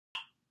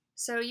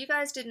So you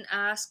guys didn't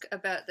ask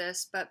about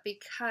this, but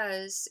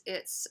because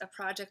it's a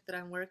project that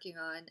I'm working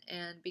on,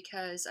 and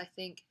because I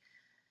think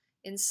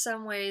in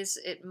some ways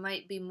it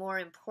might be more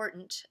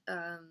important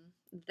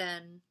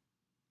than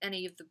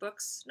any of the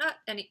books, not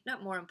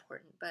more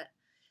important, but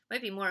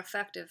might be more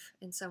effective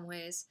in some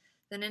ways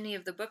than any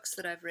of the books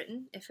that I've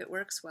written if it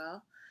works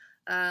well.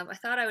 I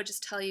thought I would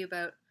just tell you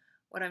about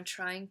what I'm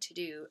trying to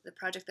do, the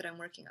project that I'm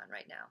working on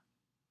right now.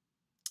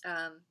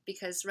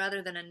 Because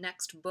rather than a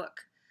next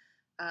book,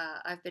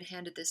 I've been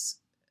handed this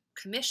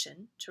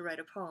commission to write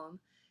a poem,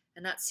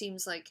 and that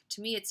seems like,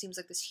 to me, it seems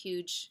like this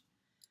huge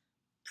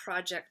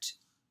project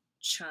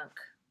chunk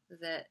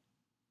that,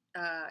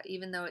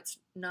 even though it's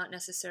not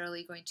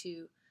necessarily going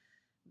to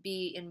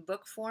be in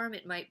book form,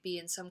 it might be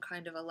in some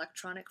kind of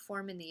electronic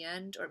form in the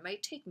end, or it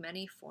might take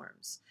many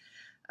forms.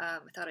 I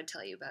thought I'd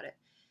tell you about it.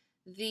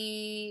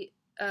 The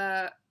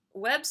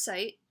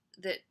website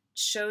that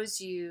shows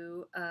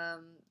you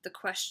the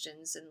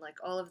questions and like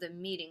all of the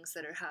meetings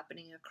that are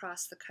happening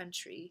across the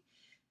country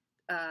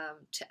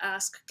to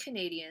ask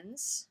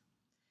Canadians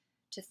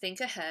to think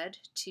ahead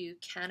to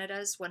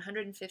Canada's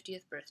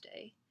 150th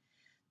birthday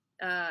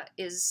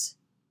is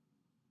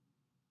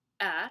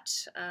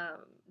at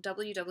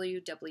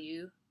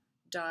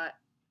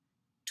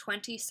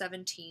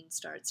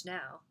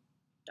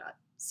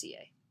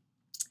www.2017startsnow.ca.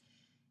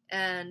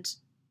 And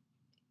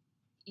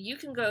you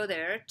can go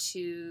there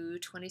to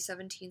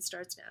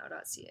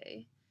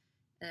 2017startsnow.ca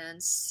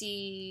and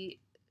see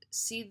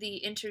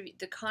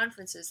the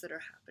conferences that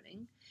are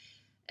happening,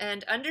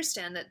 and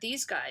understand that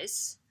these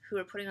guys who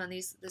are putting on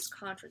these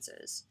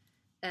conferences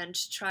and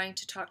trying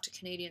to talk to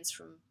Canadians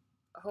from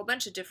a whole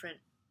bunch of different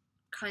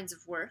kinds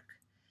of work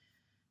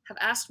have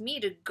asked me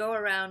to go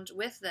around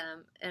with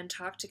them and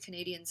talk to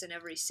Canadians in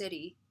every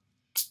city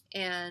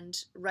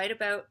and write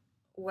about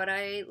what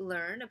I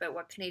learn about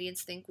what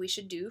Canadians think we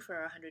should do for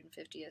our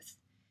 150th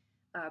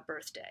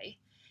birthday.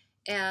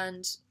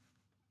 And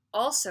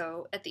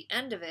also, at the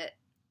end of it,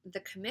 the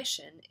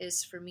commission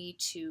is for me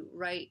to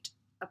write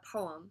a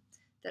poem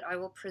that I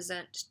will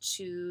present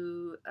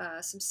to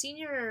some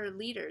senior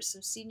leaders,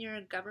 some senior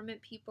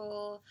government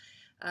people,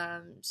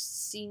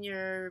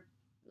 senior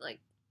like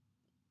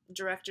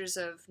directors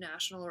of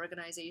national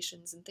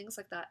organizations and things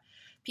like that,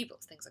 people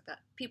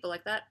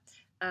like that,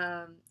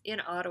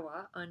 in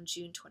Ottawa on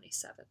June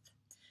 27th.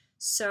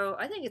 So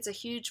I think it's a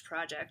huge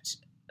project,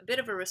 a bit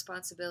of a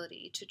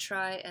responsibility to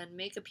try and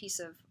make a piece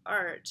of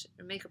art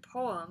or make a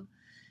poem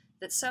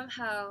that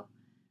somehow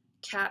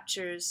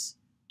captures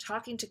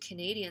talking to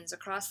Canadians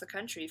across the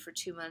country for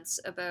 2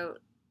 months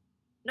about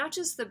not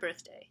just the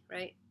birthday,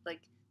 right?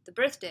 Like the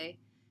birthday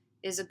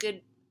is a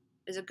good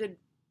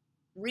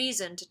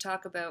reason to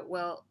talk about,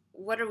 well,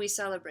 what are we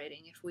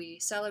celebrating? If we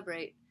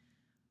celebrate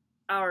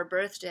our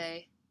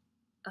birthday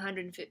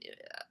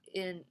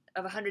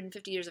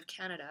 150 years of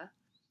Canada,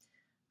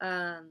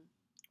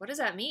 what does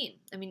that mean?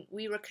 I mean,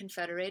 we were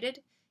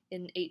confederated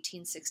in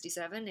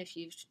 1867. If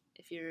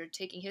you're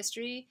taking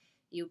history,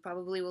 you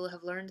probably will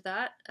have learned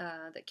that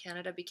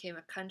Canada became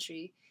a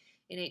country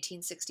in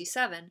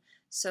 1867.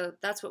 So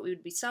that's what we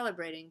would be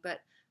celebrating.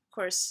 But of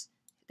course,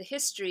 the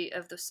history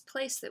of this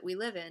place that we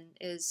live in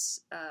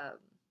is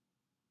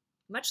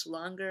much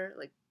longer.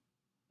 Like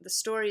the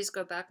stories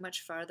go back much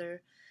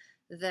farther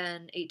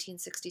than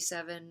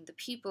 1867. The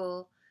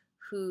people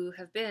who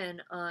have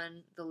been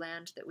on the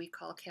land that we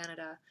call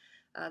Canada,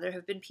 there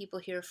have been people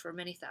here for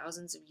many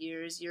thousands of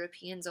years.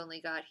 Europeans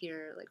only got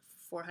here like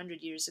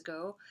 400 years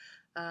ago.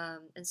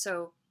 And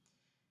so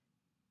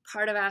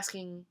part of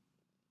asking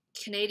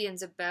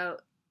Canadians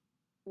about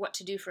what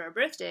to do for our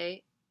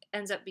birthday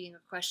ends up being a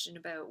question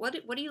about what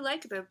do you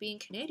like about being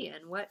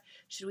Canadian? What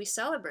should we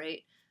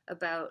celebrate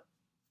about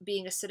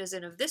being a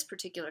citizen of this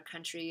particular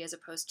country as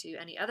opposed to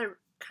any other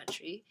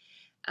country?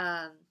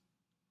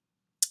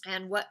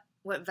 And what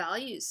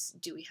values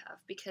do we have?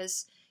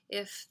 Because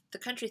if the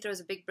country throws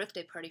a big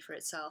birthday party for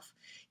itself,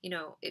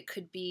 it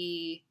could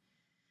be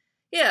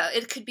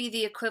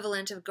the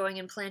equivalent of going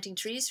and planting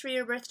trees for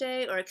your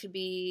birthday, or it could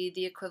be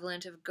the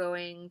equivalent of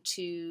going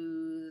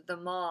to the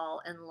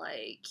mall and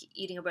like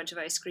eating a bunch of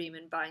ice cream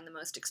and buying the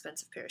most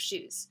expensive pair of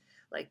shoes.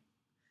 Like,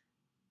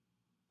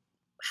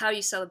 how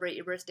you celebrate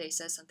your birthday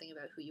says something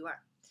about who you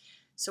are.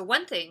 So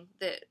one thing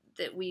that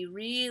we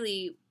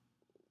really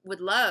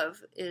would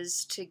love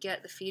is to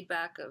get the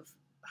feedback of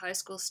high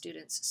school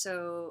students.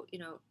 So,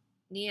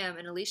 Niam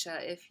and Alicia,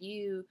 if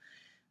you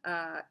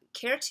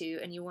care to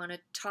and you want to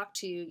talk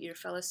to your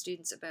fellow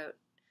students about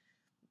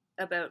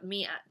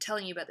me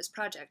telling you about this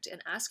project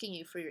and asking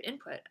you for your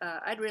input,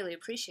 I'd really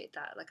appreciate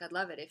that. Like, I'd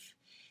love it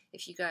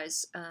if you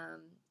guys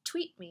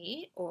tweet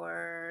me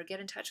or get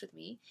in touch with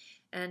me,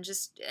 and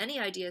just any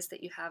ideas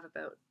that you have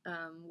about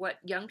what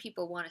young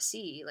people want to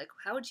see. Like,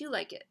 how would you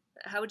like it?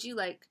 How would you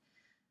like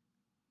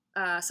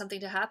something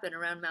to happen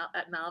around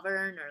at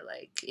Malvern or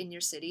like in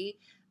your city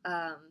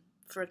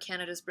for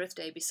Canada's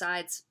birthday,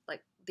 besides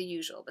like the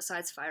usual,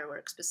 besides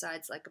fireworks,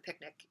 besides like a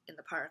picnic in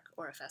the park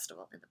or a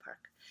festival in the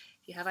park?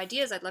 If you have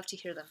ideas, I'd love to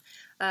hear them.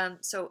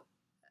 So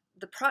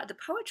the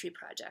poetry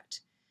project,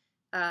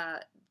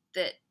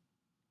 that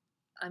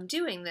I'm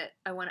doing that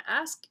I want to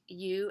ask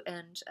you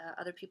and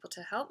other people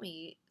to help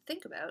me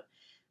think about.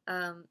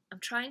 I'm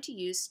trying to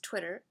use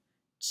Twitter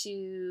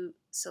to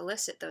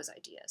solicit those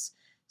ideas.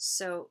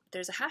 So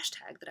there's a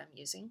hashtag that I'm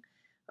using,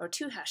 or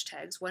two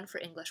hashtags, one for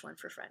English, one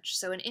for French.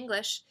 So in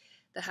English,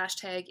 the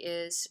hashtag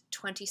is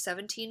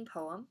 2017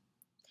 poem,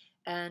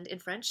 and in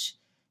French,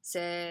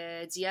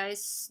 c'est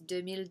dièse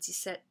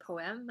 2017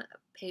 poème,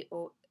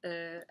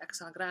 P-O-E,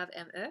 accent grave,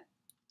 M-E.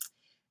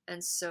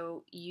 And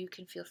so you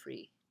can feel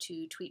free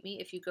to tweet me.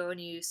 If you go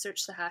and you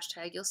search the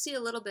hashtag, you'll see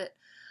a little bit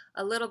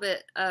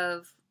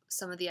of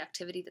some of the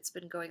activity that's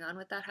been going on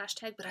with that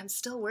hashtag, but I'm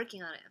still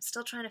working on it. I'm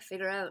still trying to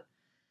figure out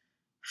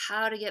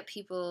how to get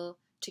people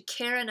to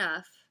care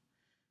enough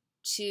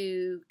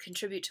to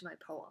contribute to my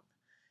poem.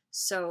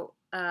 So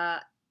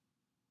I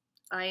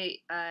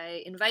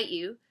invite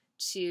you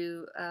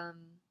to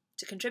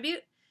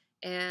contribute,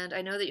 and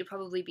I know that you'll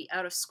probably be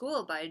out of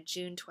school by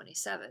June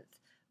 27th,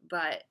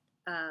 but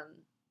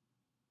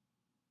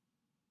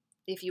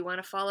if you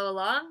want to follow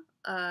along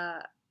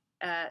at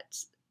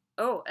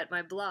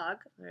my blog,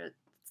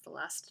 it's the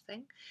last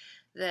thing,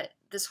 that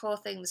this whole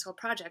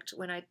project,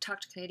 when I talk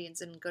to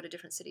Canadians and go to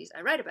different cities,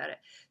 I write about it.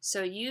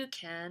 So you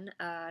can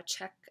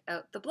check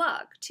out the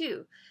blog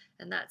too,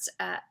 and that's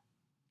at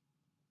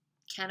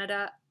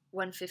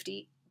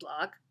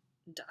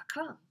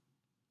Canada150blog.com.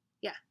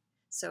 Yeah,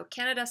 so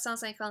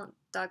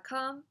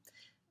Canada150.com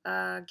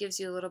gives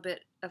you a little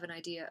bit of an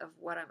idea of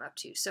what I'm up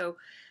to. So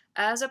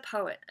as a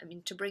poet, I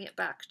mean, to bring it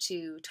back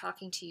to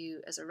talking to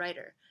you as a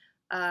writer,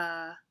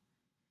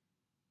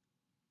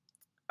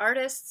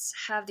 artists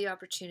have the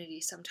opportunity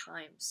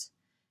sometimes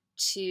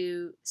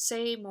to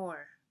say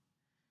more.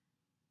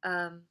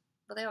 Well,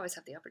 they always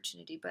have the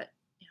opportunity, but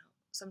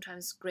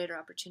sometimes greater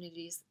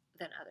opportunities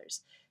than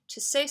others. To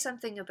say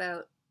something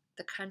about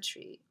the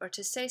country, or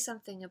to say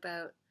something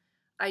about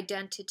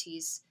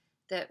identities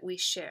that we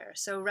share.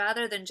 So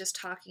rather than just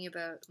talking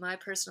about my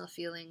personal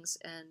feelings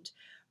and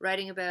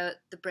writing about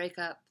the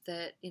breakup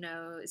that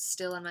is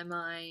still on my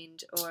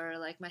mind, or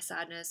like my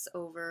sadness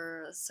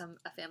over a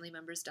family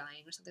member's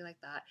dying or something like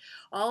that,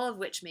 all of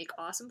which make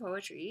awesome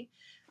poetry,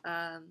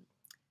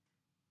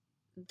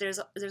 there's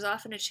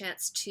often a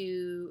chance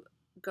to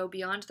go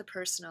beyond the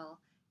personal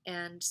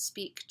and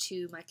speak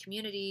to my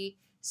community,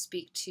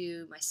 speak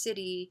to my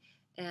city,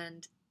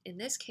 and in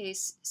this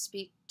case,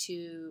 speak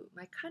to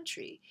my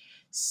country.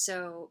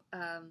 So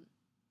I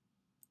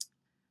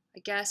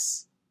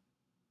guess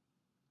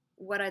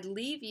what I'd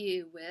leave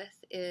you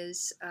with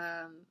is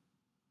to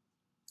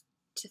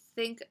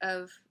think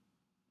of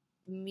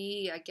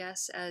me, I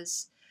guess,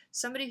 as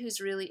somebody who's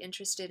really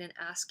interested in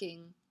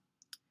asking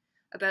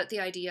about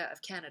the idea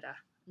of Canada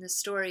and the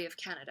story of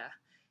Canada,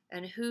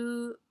 and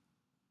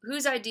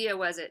whose idea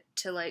was it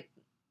to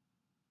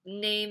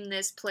name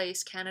this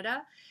place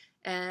Canada,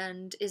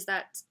 and is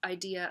that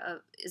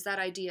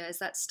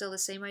still the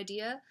same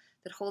idea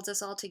that holds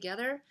us all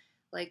together?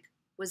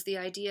 Was the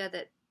idea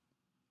that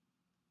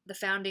the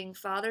founding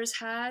fathers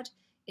had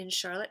in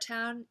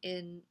Charlottetown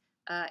in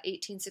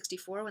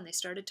 1864 when they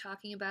started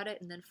talking about it,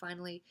 and then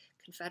finally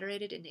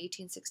confederated in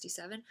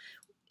 1867,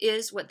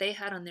 is what they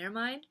had on their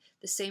mind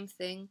the same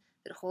thing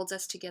that holds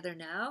us together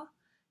now?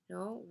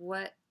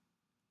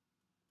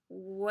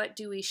 What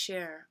do we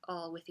share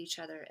all with each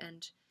other?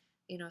 And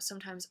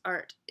sometimes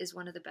art is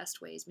one of the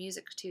best ways,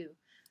 music too.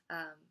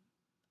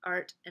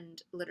 Art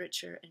and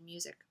literature and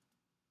music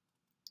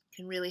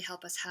can really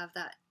help us have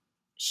that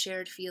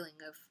shared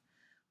feeling of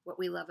what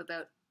we love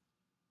about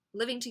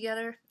living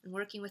together and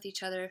working with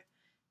each other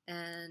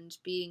and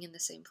being in the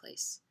same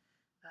place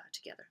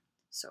together.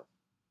 So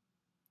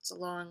it's a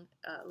long,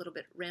 little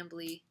bit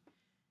rambly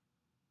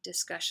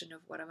discussion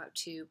of what I'm up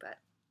to, but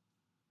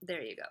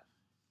there you go.